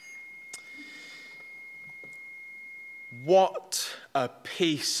What a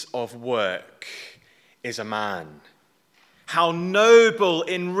piece of work is a man. How noble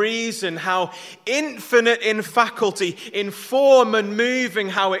in reason, how infinite in faculty, in form and moving,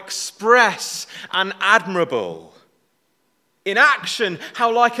 how express and admirable. In action,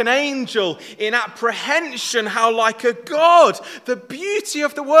 how like an angel. In apprehension, how like a god. The beauty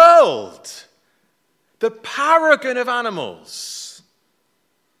of the world. The paragon of animals.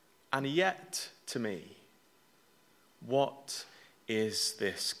 And yet, to me, what is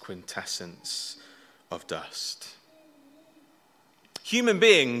this quintessence of dust? Human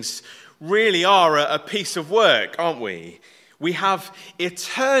beings really are a piece of work, aren't we? We have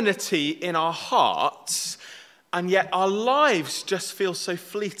eternity in our hearts, and yet our lives just feel so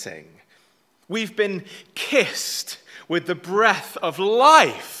fleeting. We've been kissed with the breath of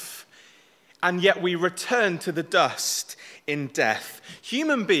life, and yet we return to the dust in death.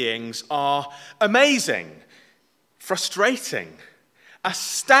 Human beings are amazing, frustrating,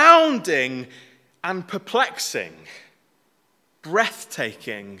 astounding, and perplexing,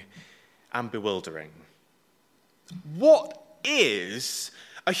 breathtaking, and bewildering. What is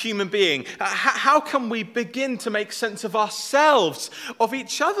a human being? How can we begin to make sense of ourselves, of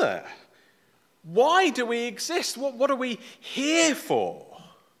each other? Why do we exist? What are we here for?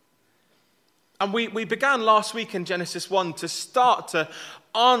 And we began last week in Genesis 1 to start to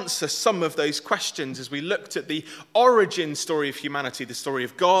answer some of those questions as we looked at the origin story of humanity, the story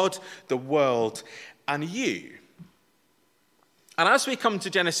of God, the world, and you. And as we come to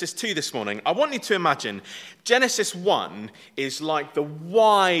Genesis 2 this morning, I want you to imagine Genesis 1 is like the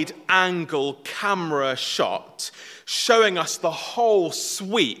wide-angle camera shot showing us the whole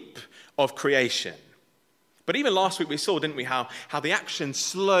sweep of creation. But even last week we saw, didn't we, how the action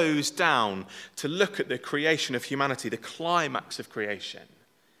slows down to look at the creation of humanity, the climax of creation.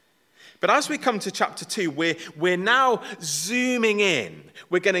 But as we come to chapter 2, we're now zooming in.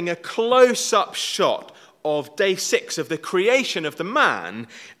 We're getting a close-up shot of day 6 of the creation of the man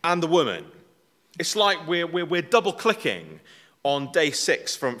and the woman. It's like we're double-clicking on day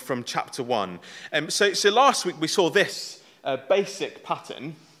 6 from chapter 1. So last week we saw this basic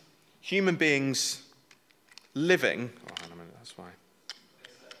pattern. Human beings living. Oh, hang on a minute, that's why.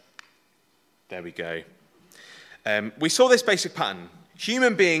 There we go. We saw this basic pattern.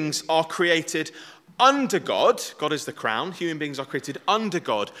 Human beings are created under God. God is the crown. Human beings are created under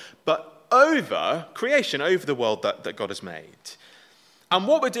God, but over creation, over the world that God has made. And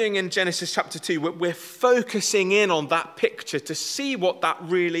what we're doing in Genesis chapter 2, we're focusing in on that picture to see what that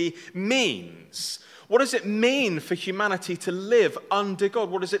really means. What does it mean for humanity to live under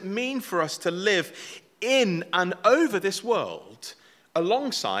God? What does it mean for us to live in and over this world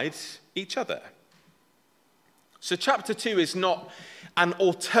alongside each other? So chapter 2 is not an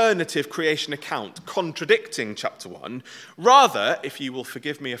alternative creation account contradicting chapter 1. Rather, if you will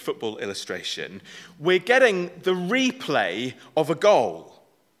forgive me a football illustration, we're getting the replay of a goal.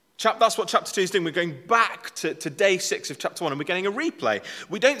 That's what chapter 2 is doing. We're going back to day 6 of chapter 1 and we're getting a replay.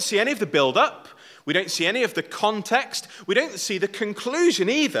 We don't see any of the build-up. We don't see any of the context. We don't see the conclusion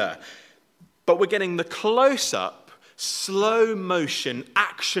either. But we're getting the close-up, slow-motion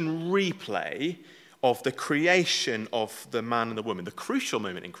action replay of the creation of the man and the woman, the crucial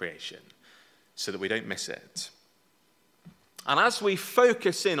moment in creation, so that we don't miss it. And as we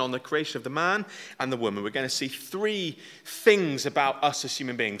focus in on the creation of the man and the woman, we're going to see 3 things about us as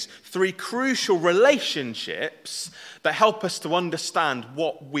human beings, 3 crucial relationships that help us to understand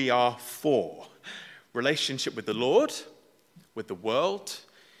what we are for. Relationship with the Lord, with the world,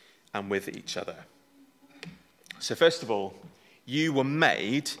 and with each other. So first of all, you were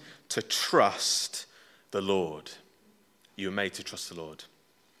made to trust the Lord. You were made to trust the Lord.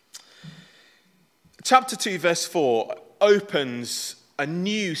 Chapter 2, verse 4 opens a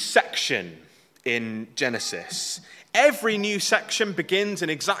new section in Genesis. Every new section begins in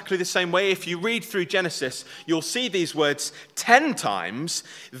exactly the same way. If you read through Genesis, you'll see these words 10 times.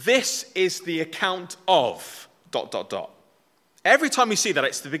 This is the account of ... Every time you see that,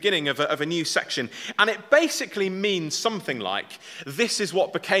 it's the beginning of a new section. And it basically means something like, this is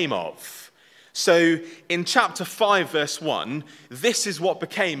what became of. So in chapter 5, verse 1, this is what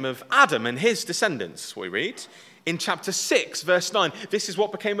became of Adam and his descendants, we read. In chapter 6, verse 9, this is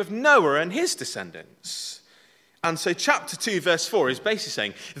what became of Noah and his descendants. And so chapter 2, verse 4 is basically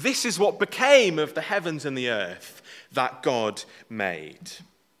saying, this is what became of the heavens and the earth that God made.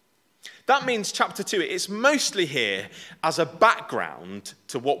 That means chapter 2 is mostly here as a background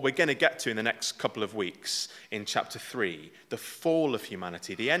to what we're going to get to in the next couple of weeks in chapter 3, the fall of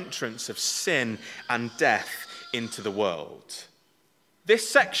humanity, the entrance of sin and death into the world. This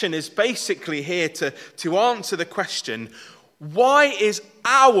section is basically here to answer the question, why is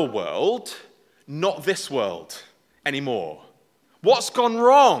our world not this world anymore? What's gone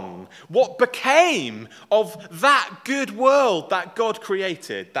wrong? What became of that good world that God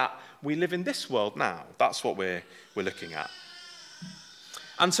created, that we live in this world now? That's what we're looking at.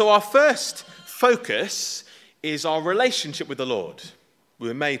 And so our first focus is our relationship with the Lord. We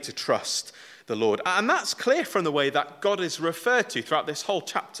were made to trust the Lord. And that's clear from the way that God is referred to throughout this whole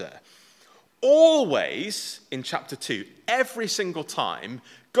chapter. Always in chapter 2, every single time,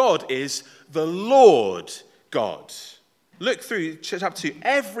 God is the Lord God. Look through chapter 2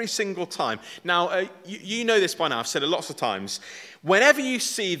 every single time. Now, you know this by now. I've said it lots of times. Whenever you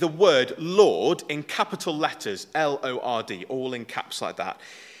see the word Lord in capital letters, L-O-R-D, all in caps like that,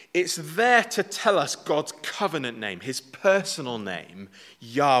 it's there to tell us God's covenant name, his personal name,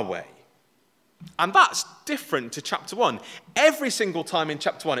 Yahweh. And that's different to chapter 1. Every single time in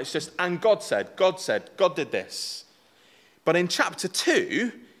chapter 1, it's just, and God said, God did this. But in chapter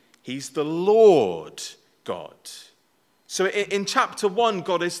 2, he's the Lord God. So in chapter 1,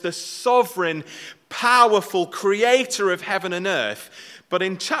 God is the sovereign, powerful creator of heaven and earth. But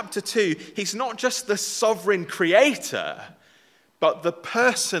in chapter 2, he's not just the sovereign creator, but the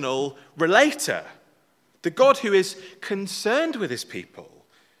personal relator. The God who is concerned with his people,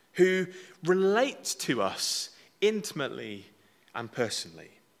 who relates to us intimately and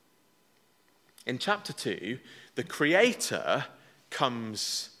personally. In chapter 2, the creator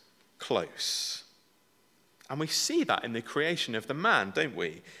comes close. And we see that in the creation of the man, don't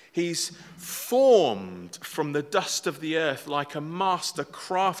we? He's formed from the dust of the earth like a master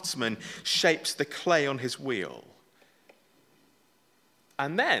craftsman shapes the clay on his wheel.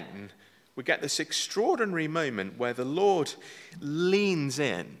 And then we get this extraordinary moment where the Lord leans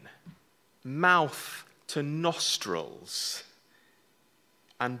in, mouth to nostrils,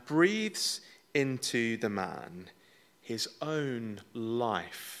 and breathes into the man his own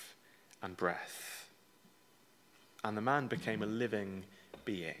life and breath. And the man became a living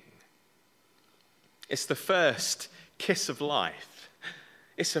being. It's the first kiss of life.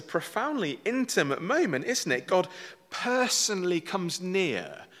 It's a profoundly intimate moment, isn't it? God personally comes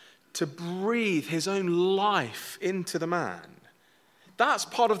near to breathe his own life into the man. That's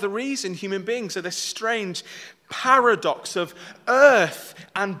part of the reason human beings are this strange paradox of earth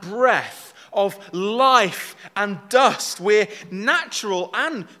and breath, of life and dust. We're natural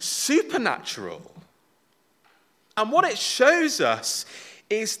and supernatural. And what it shows us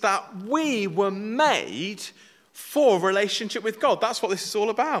is that we were made for a relationship with God. That's what this is all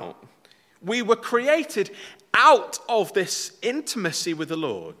about. We were created out of this intimacy with the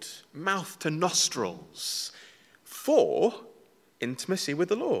Lord, mouth to nostrils, for intimacy with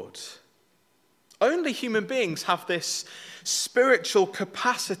the Lord. Only human beings have this spiritual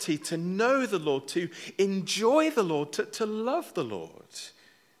capacity to know the Lord, to enjoy the Lord, to love the Lord.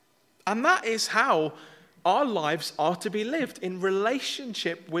 And that is how our lives are to be lived, in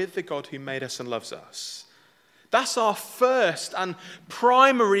relationship with the God who made us and loves us. That's our first and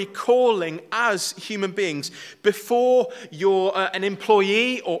primary calling as human beings. Before you're an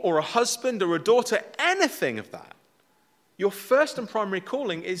employee or a husband or a daughter, anything of that, your first and primary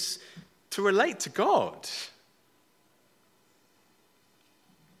calling is to relate to God.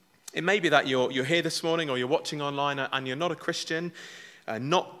 It may be that you're here this morning or you're watching online and you're not a Christian,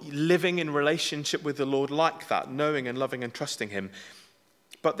 not living in relationship with the Lord like that, knowing and loving and trusting him.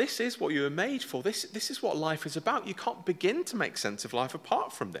 But this is what you were made for. This is what life is about. You can't begin to make sense of life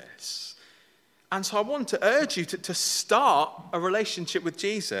apart from this. And so I want to urge you to start a relationship with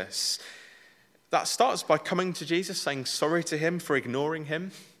Jesus. That starts by coming to Jesus, saying sorry to him for ignoring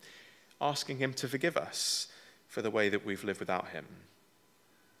him, asking him to forgive us for the way that we've lived without him.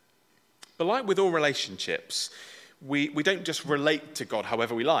 But like with all relationships, we don't just relate to God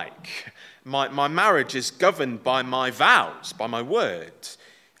however we like. My marriage is governed by my vows, by my word.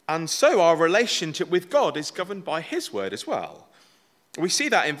 And so our relationship with God is governed by his word as well. We see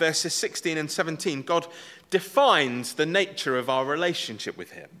that in verses 16 and 17. God defines the nature of our relationship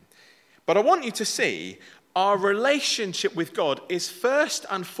with him. But I want you to see our relationship with God is first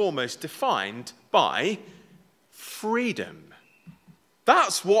and foremost defined by freedom.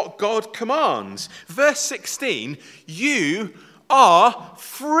 That's what God commands. Verse 16, you are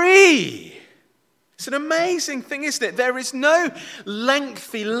free. It's an amazing thing, isn't it? There is no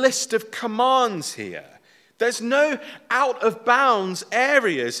lengthy list of commands here. There's no out of bounds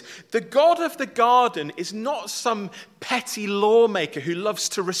areas. The God of the garden is not some petty lawmaker who loves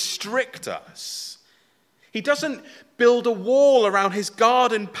to restrict us. He doesn't build a wall around his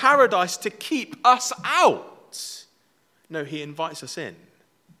garden paradise to keep us out. No, he invites us in.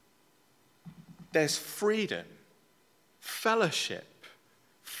 There's freedom, fellowship,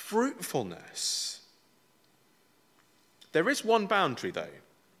 fruitfulness. There is one boundary, though.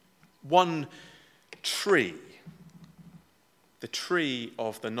 One tree. The tree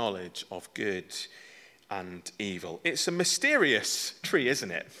of the knowledge of good and evil. It's a mysterious tree,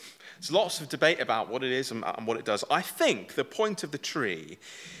 isn't it? There's lots of debate about what it is and what it does. I think the point of the tree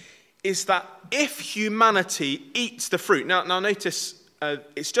is that if humanity eats the fruit, now notice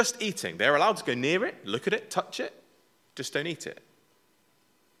it's just eating. They're allowed to go near it, look at it, touch it, just don't eat it.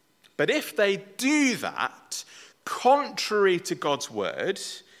 But if they do that, contrary to God's word,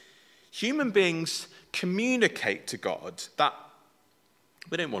 human beings communicate to God that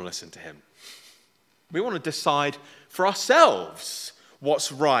we don't want to listen to him. We want to decide for ourselves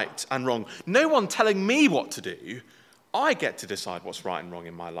what's right and wrong. No one telling me what to do. I get to decide what's right and wrong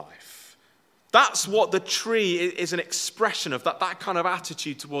in my life. That's what the tree is an expression of, that kind of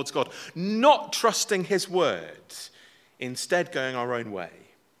attitude towards God. Not trusting his word, instead going our own way.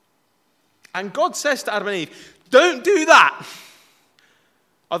 And God says to Adam and Eve, don't do that,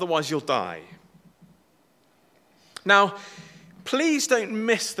 otherwise you'll die. Now, please don't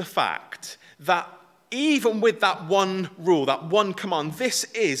miss the fact that even with that one rule, that one command, this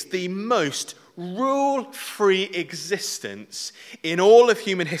is the most rule-free existence in all of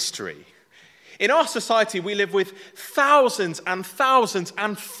human history. In our society, we live with thousands and thousands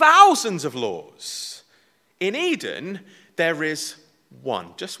and thousands of laws. In Eden, there is one,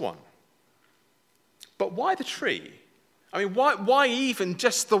 just one. But why the tree? I mean, why even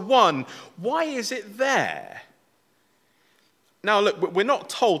just the one? Why is it there? Now, look, we're not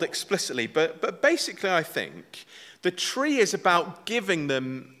told explicitly, but basically I think the tree is about giving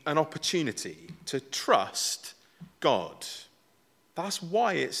them an opportunity to trust God. That's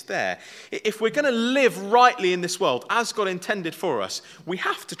why it's there. If we're going to live rightly in this world, as God intended for us, we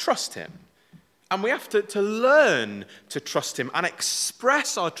have to trust him. And we have to learn to trust him and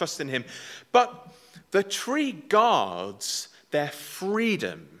express our trust in him. But the tree guards their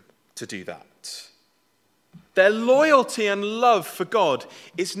freedom to do that. Their loyalty and love for God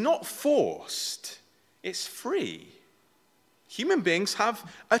is not forced, it's free. Human beings have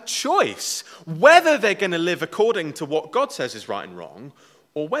a choice whether they're going to live according to what God says is right and wrong,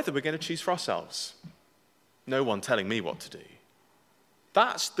 or whether we're going to choose for ourselves. No one telling me what to do.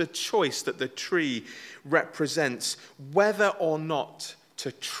 That's the choice that the tree represents, whether or not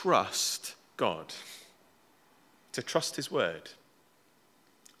to trust God, to trust his word,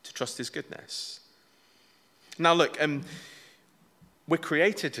 to trust his goodness. Now look, we're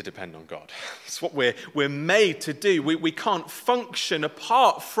created to depend on God. It's what we're made to do. We can't function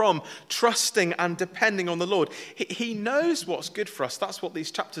apart from trusting and depending on the Lord. He knows what's good for us. That's what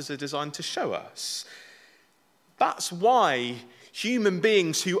these chapters are designed to show us. That's why human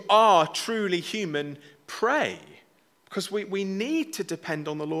beings who are truly human pray. Because we need to depend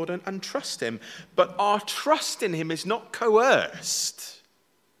on the Lord and trust him. But our trust in him is not coerced.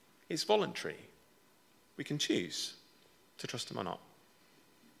 It's voluntary. We can choose to trust him or not.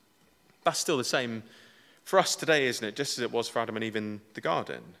 That's still the same for us today, isn't it? Just as it was for Adam and Eve in the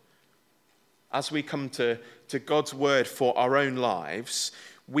garden. As we come to God's word for our own lives,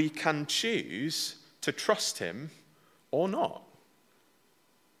 we can choose to trust him or not.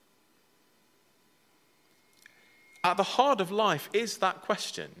 At the heart of life is that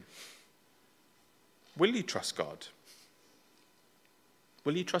question. Will you trust God?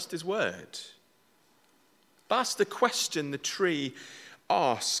 Will you trust his word? That's the question the tree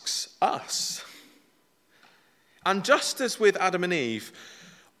asks us. And just as with Adam and Eve,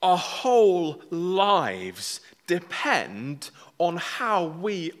 our whole lives depend on how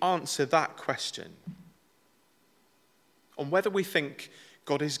we answer that question. On whether we think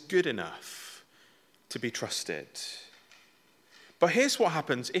God is good enough to be trusted. But here's what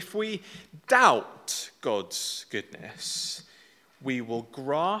happens. If we doubt God's goodness, we will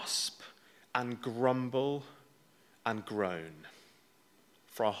grasp and grumble and groan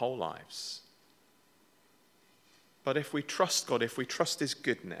for our whole lives. But if we trust God, if we trust his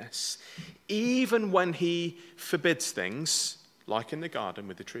goodness, even when he forbids things, like in the garden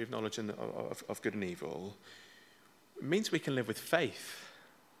with the tree of knowledge of good and evil, it means we can live with faith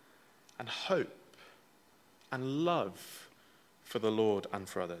and hope and love for the Lord and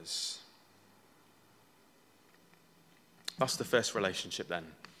for others. That's the first relationship then.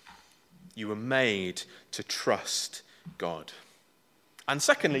 You were made to trust God. And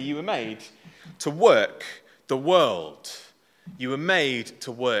secondly, you were made to work the world. You were made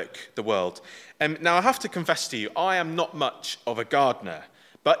to work the world. Now, I have to confess to you, I am not much of a gardener.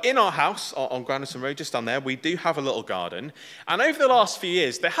 But in our house on Grandison Road, just down there, we do have a little garden. And over the last few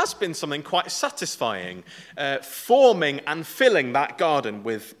years, there has been something quite satisfying, forming and filling that garden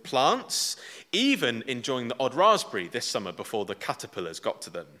with plants, even enjoying the odd raspberry this summer before the caterpillars got to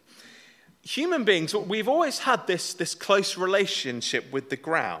them. Human beings, we've always had this close relationship with the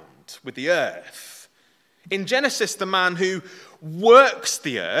ground, with the earth. In Genesis, the man who works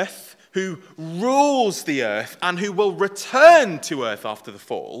the earth, who rules the earth, and who will return to earth after the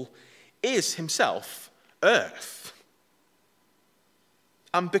fall, is himself earth.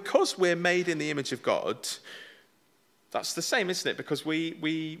 And because we're made in the image of God, that's the same, isn't it? Because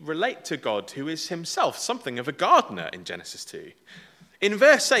we relate to God, who is himself something of a gardener in Genesis 2. In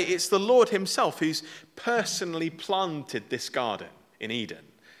verse 8, it's the Lord himself who's personally planted this garden in Eden.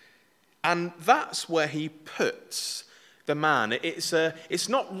 And that's where he puts the man. It's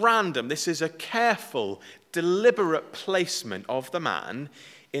not random. This is a careful, deliberate placement of the man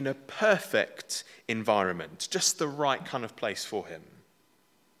in a perfect environment, just the right kind of place for him.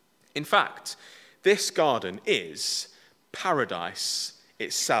 In fact, this garden is paradise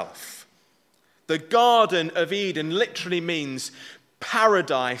itself. The Garden of Eden literally means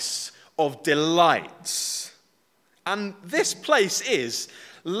paradise of delights. And this place is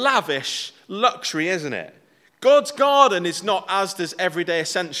lavish luxury, isn't it? God's garden is not Asda's everyday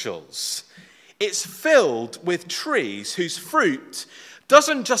essentials. It's filled with trees whose fruit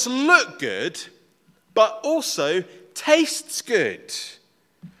doesn't just look good, but also tastes good.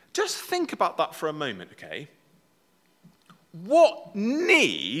 Just think about that for a moment, okay? What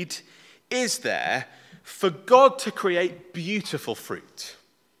need is there for God to create beautiful fruit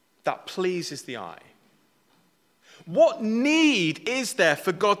that pleases the eye? What need is there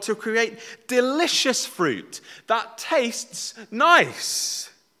for God to create delicious fruit that tastes nice?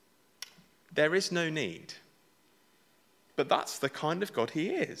 There is no need. But that's the kind of God he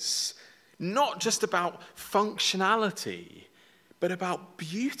is. Not just about functionality, but about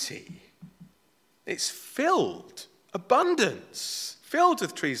beauty. It's filled, abundance, filled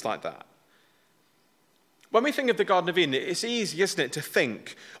with trees like that. When we think of the Garden of Eden, it's easy, isn't it, to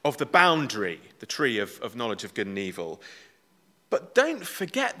think of the boundary, the tree of knowledge of good and evil. But don't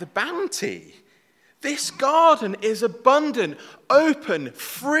forget the bounty. This garden is abundant, open,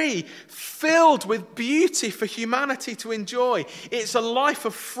 free, filled with beauty for humanity to enjoy. It's a life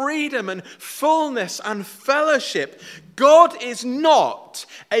of freedom and fullness and fellowship. God is not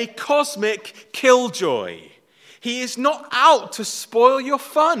a cosmic killjoy. He is not out to spoil your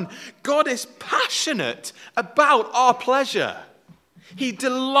fun. God is passionate about our pleasure. He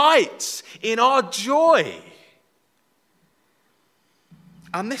delights in our joy.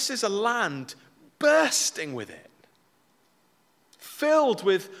 And this is a land bursting with it, filled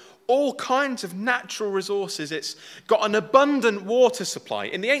with all kinds of natural resources. It's got an abundant water supply.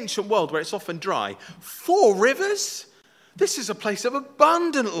 In the ancient world, where it's often dry, 4 rivers. This is a place of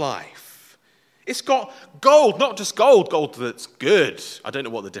abundant life. It's got gold, not just gold that's good. I don't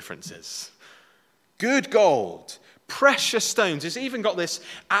know what the difference is. Good gold, precious stones. It's even got this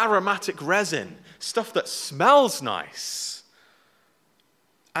aromatic resin, stuff that smells nice.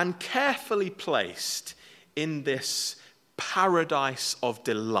 And carefully placed in this paradise of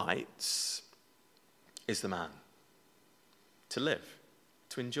delights is the man. To live,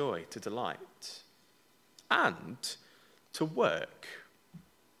 to enjoy, to delight, and to work.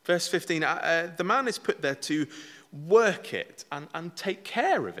 Verse 15, the man is put there to work it and take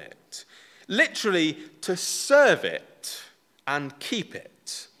care of it. Literally, to serve it and keep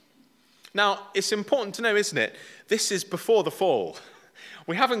it. Now, it's important to know, isn't it? This is before the fall.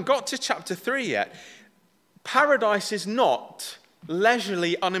 We haven't got to chapter 3 yet. Paradise is not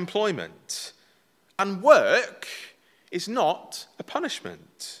leisurely unemployment. And work is not a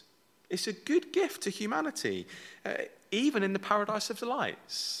punishment. It's a good gift to humanity, even in the paradise of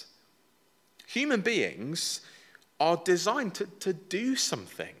delights. Human beings are designed to do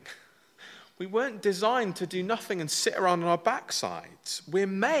something. We weren't designed to do nothing and sit around on our backsides. We're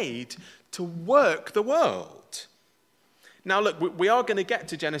made to work the world. Now, look, we are going to get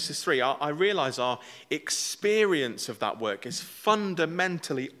to Genesis 3. I realize our experience of that work is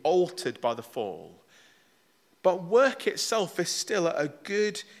fundamentally altered by the fall. But work itself is still a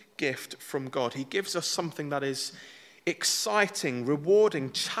good gift from God. He gives us something that is exciting,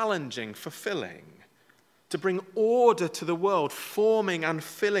 rewarding, challenging, fulfilling. To bring order to the world, forming and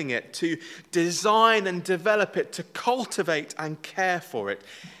filling it, to design and develop it, to cultivate and care for it.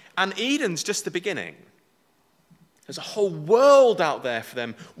 And Eden's just the beginning. There's a whole world out there for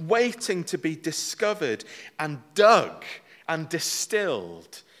them waiting to be discovered and dug and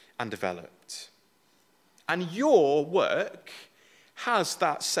distilled and developed. And your work has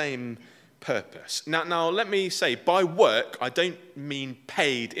that same purpose. Now, let me say, by work, I don't mean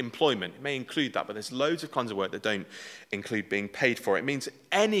paid employment. It may include that, but there's loads of kinds of work that don't include being paid for. It means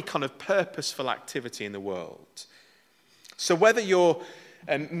any kind of purposeful activity in the world. So whether you're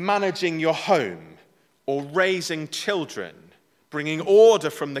managing your home or raising children, bringing order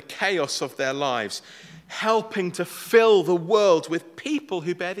from the chaos of their lives, helping to fill the world with people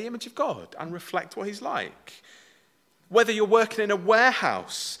who bear the image of God and reflect what he's like. Whether you're working in a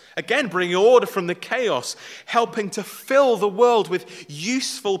warehouse, again, bringing order from the chaos, helping to fill the world with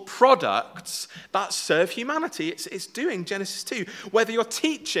useful products that serve humanity. It's doing Genesis 2. Whether you're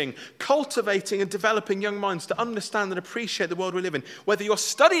teaching, cultivating and developing young minds to understand and appreciate the world we live in. Whether you're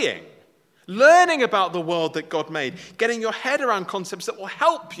studying, learning about the world that God made, getting your head around concepts that will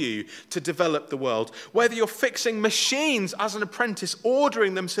help you to develop the world. Whether you're fixing machines as an apprentice,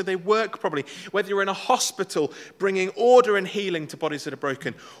 ordering them so they work properly. Whether you're in a hospital, bringing order and healing to bodies that are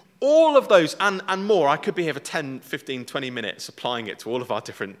broken. All of those and more. I could be here for 10, 15, 20 minutes applying it to all of our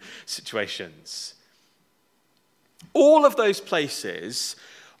different situations. All of those places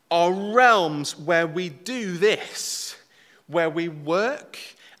are realms where we do this, where we work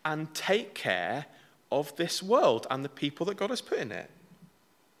and take care of this world and the people that God has put in it.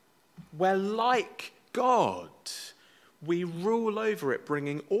 We're like God. We rule over it,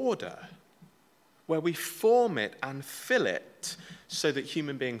 bringing order, where we form it and fill it so that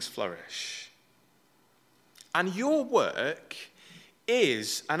human beings flourish. And your work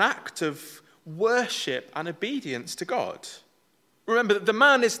is an act of worship and obedience to God. Remember that the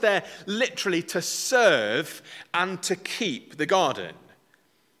man is there literally to serve and to keep the garden.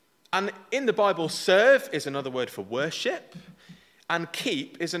 And in the Bible, serve is another word for worship, and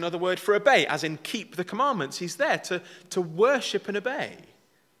keep is another word for obey, as in keep the commandments. He's there to worship and obey.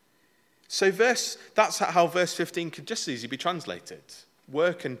 So that's how verse 15 could just as easily be translated.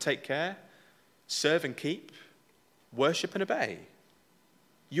 Work and take care, serve and keep, worship and obey.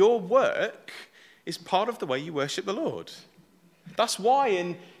 Your work is part of the way you worship the Lord. That's why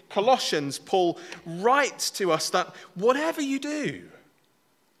in Colossians, Paul writes to us that whatever you do,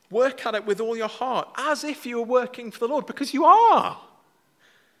 work at it with all your heart, as if you were working for the Lord, because you are.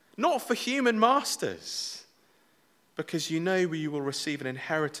 Not for human masters, because you know you will receive an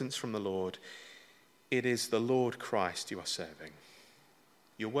inheritance from the Lord. It is the Lord Christ you are serving.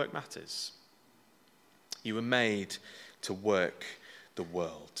 Your work matters. You were made to work the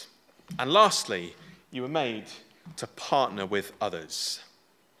world. And lastly, you were made to partner with others.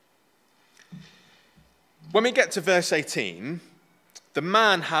 When we get to verse 18, the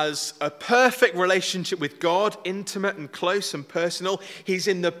man has a perfect relationship with God, intimate and close and personal. He's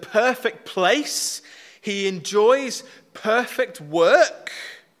in the perfect place. He enjoys perfect work.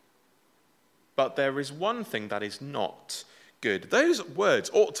 But there is one thing that is not good. Those words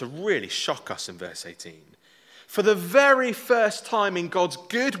ought to really shock us in verse 18. For the very first time in God's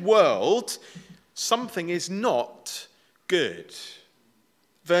good world, something is not good.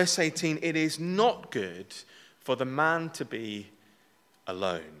 Verse 18, it is not good for the man to be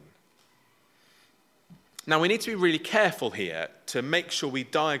alone. Now, we need to be really careful here to make sure we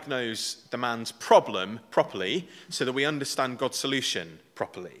diagnose the man's problem properly so that we understand God's solution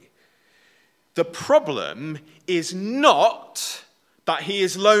properly. The problem is not that he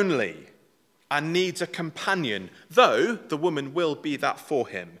is lonely and needs a companion, though the woman will be that for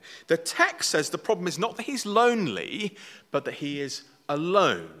him. The text says the problem is not that he's lonely, but that he is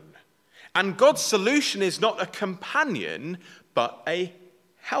alone. And God's solution is not a companion, but a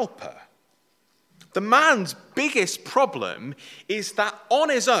helper. The man's biggest problem is that on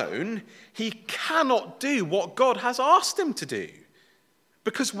his own, he cannot do what God has asked him to do.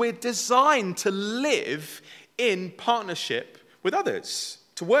 Because we're designed to live in partnership with others,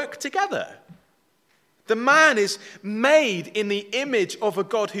 to work together. The man is made in the image of a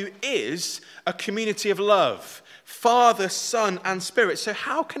God who is a community of love, Father, Son, and Spirit. So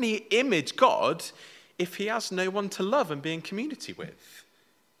how can he image God if he has no one to love and be in community with?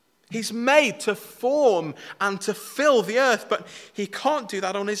 He's made to form and to fill the earth, but he can't do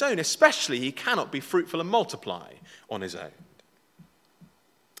that on his own. Especially, he cannot be fruitful and multiply on his own.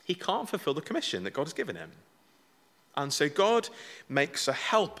 He can't fulfill the commission that God has given him. And so God makes a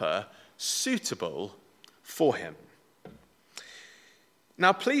helper suitable for him.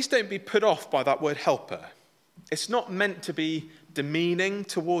 Now, please don't be put off by that word helper. It's not meant to be demeaning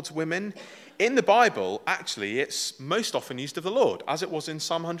towards women. In the Bible, actually, it's most often used of the Lord, as it was in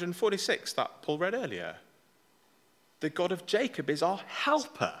Psalm 146 that Paul read earlier. The God of Jacob is our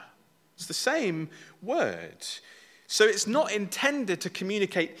helper. It's the same word. So it's not intended to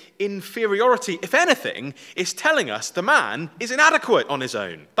communicate inferiority. If anything, it's telling us the man is inadequate on his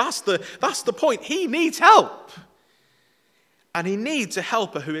own. That's the point. He needs help. And he needs a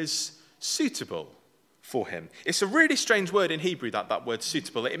helper who is suitable for him. It's a really strange word in Hebrew, that word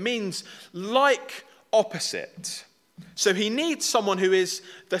suitable. It means like opposite. So he needs someone who is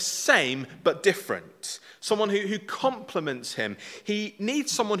the same but different. Someone who complements him. He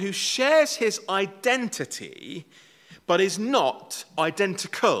needs someone who shares his identity but is not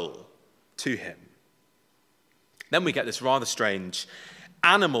identical to him. Then we get this rather strange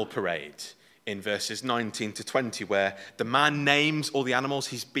animal parade in verses 19 to 20, where the man names all the animals.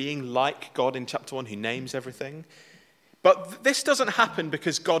 He's being like God in chapter 1, who names everything. But this doesn't happen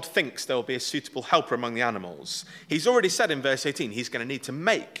because God thinks there will be a suitable helper among the animals. He's already said in verse 18 he's going to need to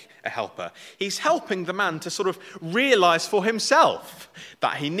make a helper. He's helping the man to sort of realize for himself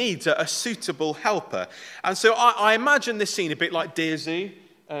that he needs a suitable helper. And so I imagine this scene a bit like Dear Zoo.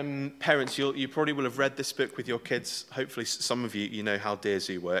 Parents, you probably will have read this book with your kids. Hopefully some of you know how Dear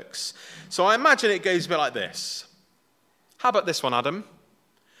Zoo works. So I imagine it goes a bit like this. How about this one, Adam?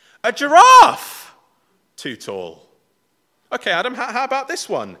 A giraffe! Too tall. Okay, Adam, how about this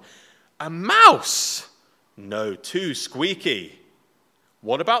one? A mouse? No, too squeaky.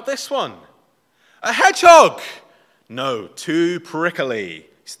 What about this one? A hedgehog? No, too prickly.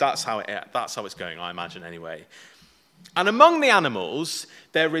 So that's how it's going, I imagine, anyway. And among the animals,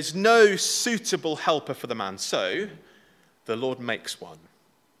 there is no suitable helper for the man. So the Lord makes one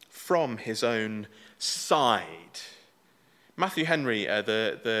from his own side. Matthew Henry,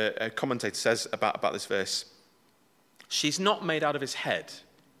 the commentator, says about this verse, she's not made out of his head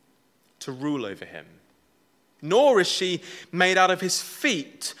to rule over him, nor is she made out of his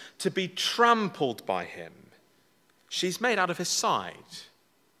feet to be trampled by him. She's made out of his side,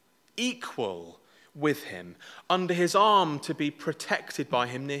 equal with him, under his arm to be protected by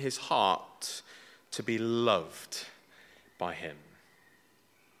him, near his heart to be loved by him.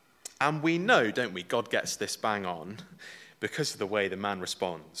 And we know, don't we, God gets this bang on because of the way the man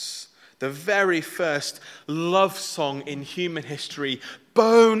responds. The very first love song in human history,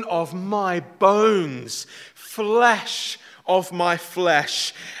 bone of my bones, flesh of my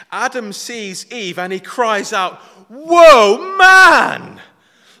flesh. Adam sees Eve and he cries out, "Whoa, man!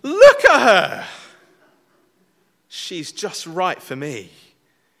 Look at her! She's just right for me.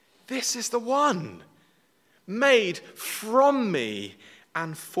 This is the one, made from me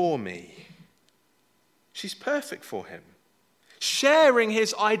and for me." She's perfect for him, sharing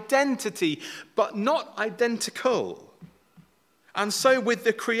his identity, but not identical. And so with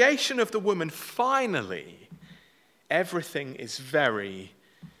the creation of the woman, finally, everything is very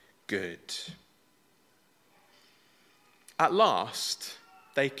good. At last,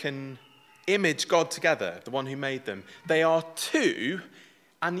 they can image God together, the one who made them. They are two,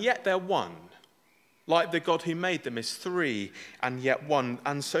 and yet they're one. Like the God who made them is three, and yet one.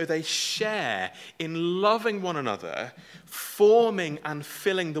 And so they share in loving one another, forming and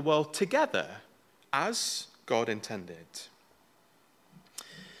filling the world together as God intended.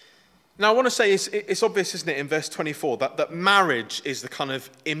 Now, I want to say it's obvious, isn't it, in verse 24, that marriage is the kind of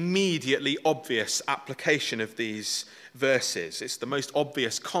immediately obvious application of these verses. It's the most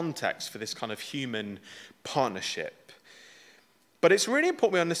obvious context for this kind of human partnership. But it's really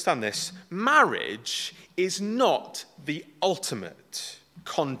important we understand this. Marriage is not the ultimate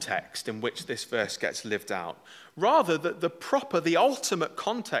context in which this verse gets lived out. Rather, the ultimate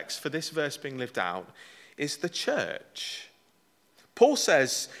context for this verse being lived out is the church. Paul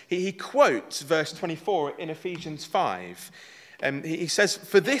says, he quotes verse 24 in Ephesians 5. He says,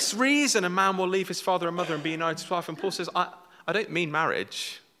 "For this reason a man will leave his father and mother and be united to his wife." And Paul says, I don't mean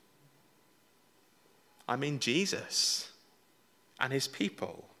marriage. I mean Jesus and his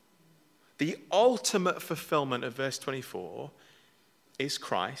people. The ultimate fulfillment of verse 24 is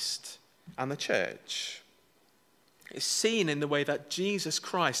Christ and the church. It's seen in the way that Jesus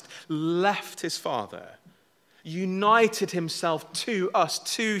Christ left his Father, united himself to us,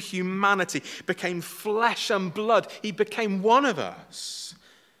 to humanity, became flesh and blood. He became one of us.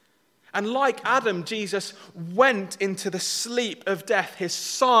 And like Adam, Jesus went into the sleep of death, his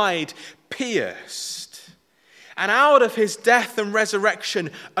side pierced. And out of his death and resurrection,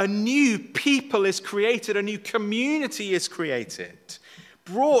 a new people is created, a new community is created,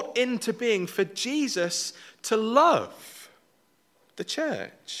 brought into being for Jesus to love the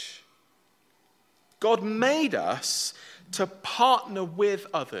church. God made us to partner with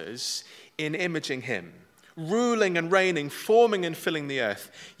others in imaging him, ruling and reigning, forming and filling the earth.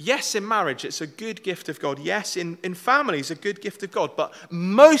 Yes, in marriage, it's a good gift of God. Yes, in families, a good gift of God. But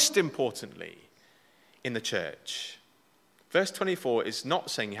most importantly, in the church. Verse 24 is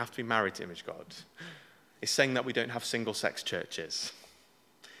not saying you have to be married to image God. It's saying that we don't have single-sex churches.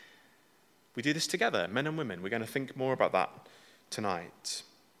 We do this together, men and women. We're going to think more about that tonight.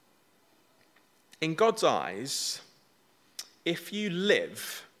 In God's eyes, if you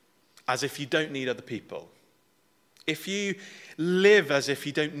live as if you don't need other people, if you live as if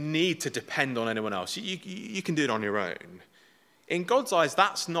you don't need to depend on anyone else, you can do it on your own. In God's eyes,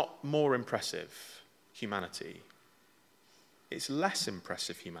 that's not more impressive humanity. It's less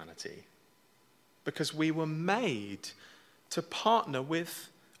impressive humanity because we were made to partner with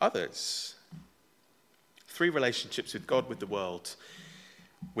others. 3 relationships with God, with the world,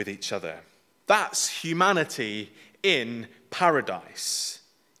 with each other. That's humanity in paradise.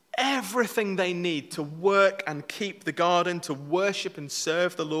 Everything they need to work and keep the garden, to worship and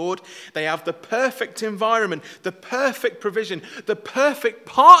serve the Lord. They have the perfect environment, the perfect provision, the perfect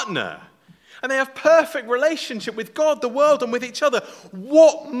partner. And they have perfect relationship with God, the world, and with each other.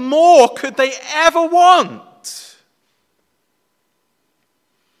 What more could they ever want?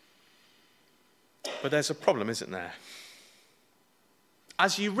 But there's a problem, isn't there?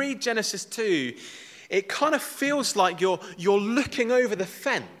 As you read Genesis 2, it kind of feels like you're looking over the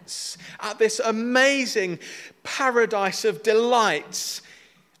fence at this amazing paradise of delights,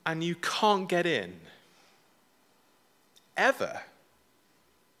 and you can't get in. Ever.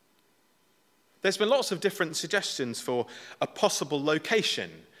 There's been lots of different suggestions for a possible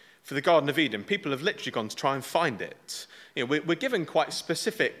location for the Garden of Eden. People have literally gone to try and find it. You know, we're given quite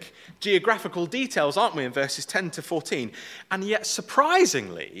specific geographical details, aren't we, in verses 10 to 14? And yet,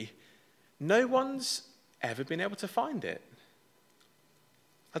 surprisingly, no one's ever been able to find it.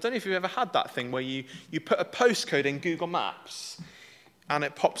 I don't know if you've ever had that thing where you put a postcode in Google Maps and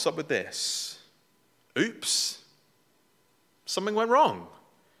it pops up with this. Oops. Something went wrong.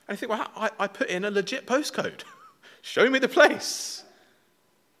 And you think, well, I put in a legit postcode. Show me the place.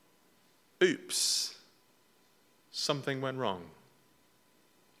 Oops. Something went wrong.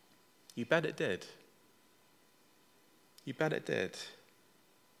 You bet it did. You bet it did.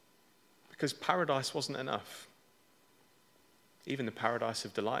 Because paradise wasn't enough. Even the paradise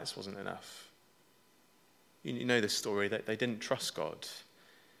of delights wasn't enough. You know the story, that they didn't trust God.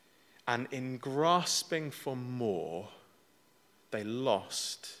 And in grasping for more, they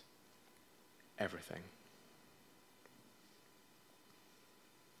lost everything.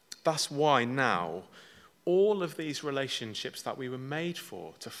 That's why now all of these relationships that we were made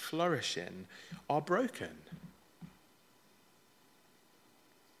for to flourish in are broken.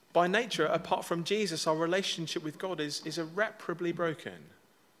 By nature, apart from Jesus, our relationship with God is irreparably broken.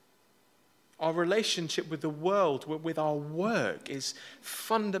 Our relationship with the world, with our work, is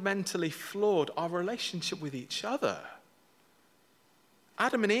fundamentally flawed. Our relationship with each other.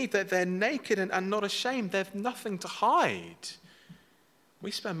 Adam and Eve, they're naked and not ashamed. They've nothing to hide.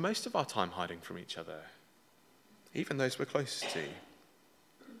 We spend most of our time hiding from each other, even those we're closest to.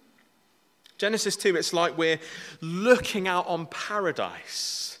 Genesis 2, it's like we're looking out on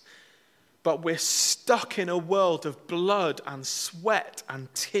paradise, but we're stuck in a world of blood and sweat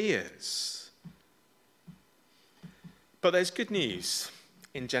and tears. But there's good news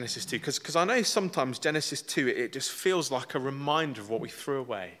in Genesis 2, because I know sometimes Genesis 2, it just feels like a reminder of what we threw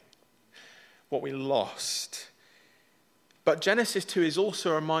away, what we lost. But Genesis 2 is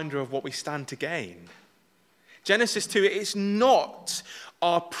also a reminder of what we stand to gain. Genesis 2, it's not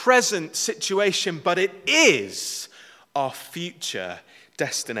our present situation, but it is our future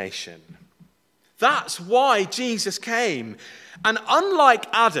destination. That's why Jesus came. And unlike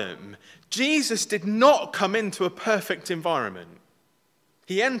Adam, Jesus did not come into a perfect environment.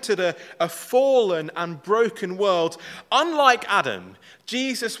 He entered a fallen and broken world. Unlike Adam,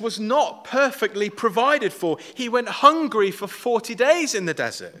 Jesus was not perfectly provided for. He went hungry for 40 days in the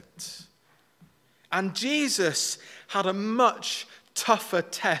desert. And Jesus had a much tougher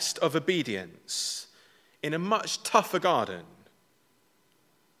test of obedience in a much tougher garden.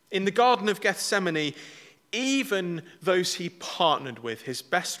 In the Garden of Gethsemane, even those he partnered with, his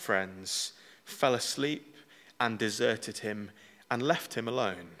best friends, fell asleep and deserted him and left him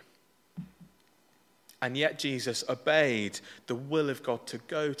alone. And yet Jesus obeyed the will of God to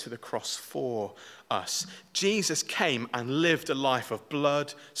go to the cross for us. Jesus came and lived a life of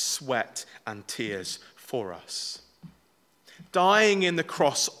blood, sweat, and tears for us. Dying in the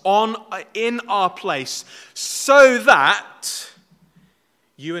cross in our place so that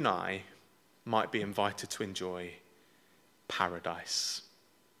you and I might be invited to enjoy paradise.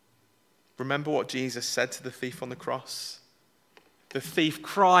 Remember what Jesus said to the thief on the cross? The thief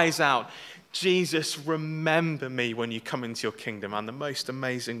cries out, Jesus, remember me when you come into your kingdom. And the most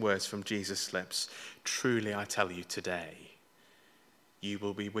amazing words from Jesus' lips, truly I tell you today, you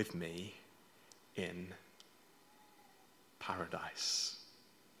will be with me in paradise.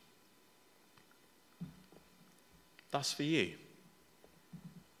 That's for you,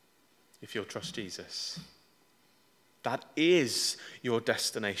 if you'll trust Jesus. That is your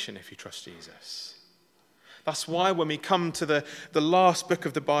destination if you trust Jesus. That's why when we come to the last book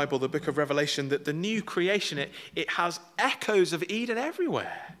of the Bible, the book of Revelation, that the new creation, it has echoes of Eden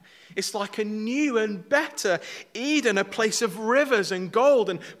everywhere. It's like a new and better Eden, a place of rivers and gold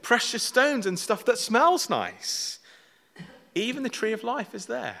and precious stones and stuff that smells nice. Even the tree of life is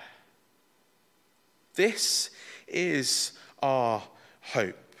there. This is our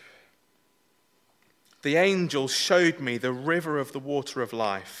hope. The angel showed me the river of the water of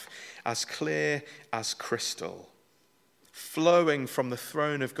life, as clear as crystal, flowing from the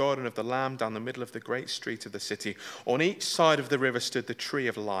throne of God and of the Lamb down the middle of the great street of the city. On each side of the river stood the tree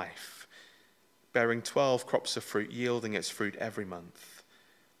of life, bearing 12 crops of fruit, yielding its fruit every month.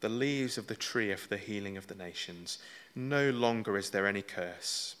 The leaves of the tree are for the healing of the nations. No longer is there any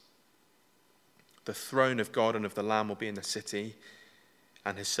curse. The throne of God and of the Lamb will be in the city,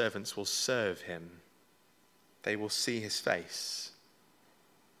 and his servants will serve him. They will see his face,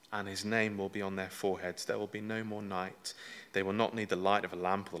 and his name will be on their foreheads. There will be no more night. They will not need the light of a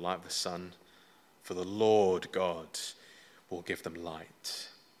lamp or the light of the sun, for the Lord God will give them light,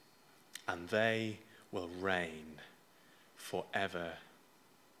 and they will reign forever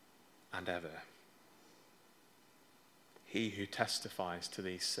and ever. He who testifies to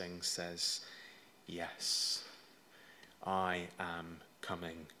these things says, yes, I am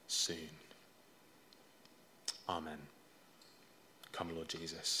coming soon. Amen. Come, Lord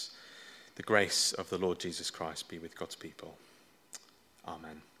Jesus. The grace of the Lord Jesus Christ be with God's people.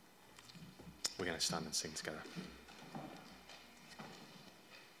 Amen. We're going to stand and sing together.